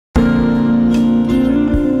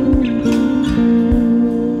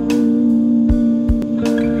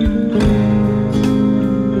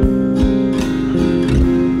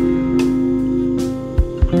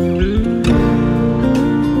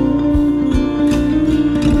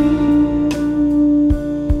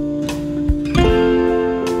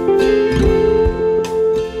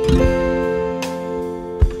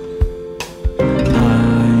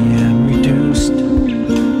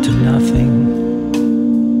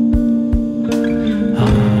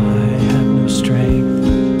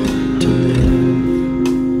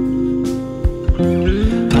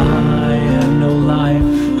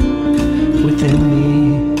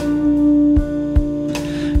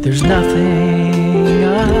nothing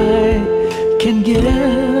I can give.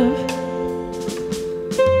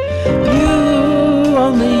 You,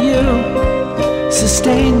 only you,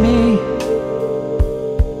 sustain me.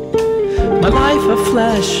 My life of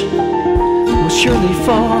flesh will surely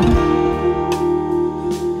fall.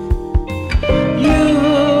 You,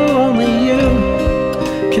 only you,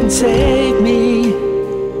 can save me.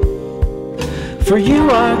 For you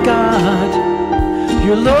are God,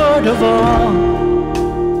 you're Lord of all.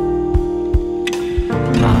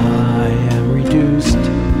 I am reduced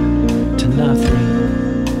to nothing.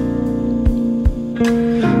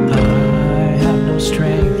 I have no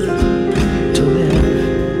strength to live.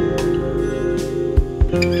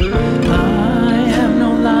 I have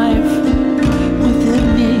no life within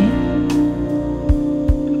me.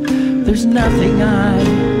 There's nothing I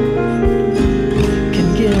can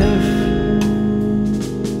give.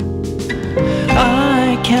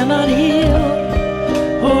 I cannot heal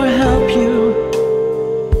or help you.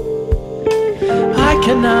 I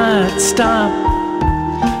cannot stop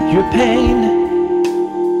your pain.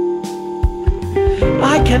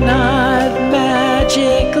 I cannot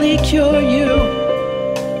magically cure you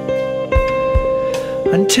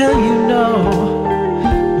until you know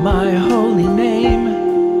my holy name.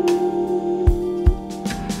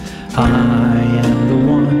 I am the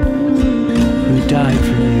one who died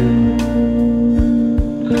for you.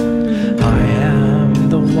 I am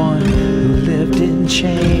the one who lived in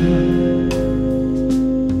shame.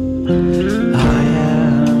 I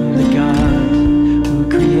am the God who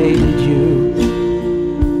created you.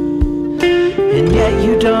 And yet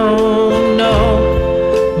you don't know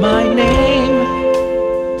my name.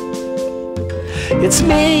 It's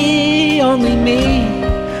me, only me,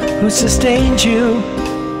 who sustains you.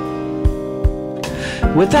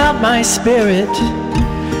 Without my spirit,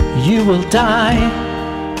 you will die.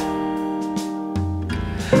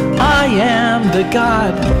 I am the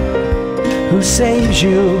God who saves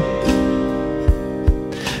you.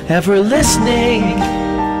 Ever listening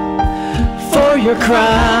for your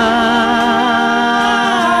cry.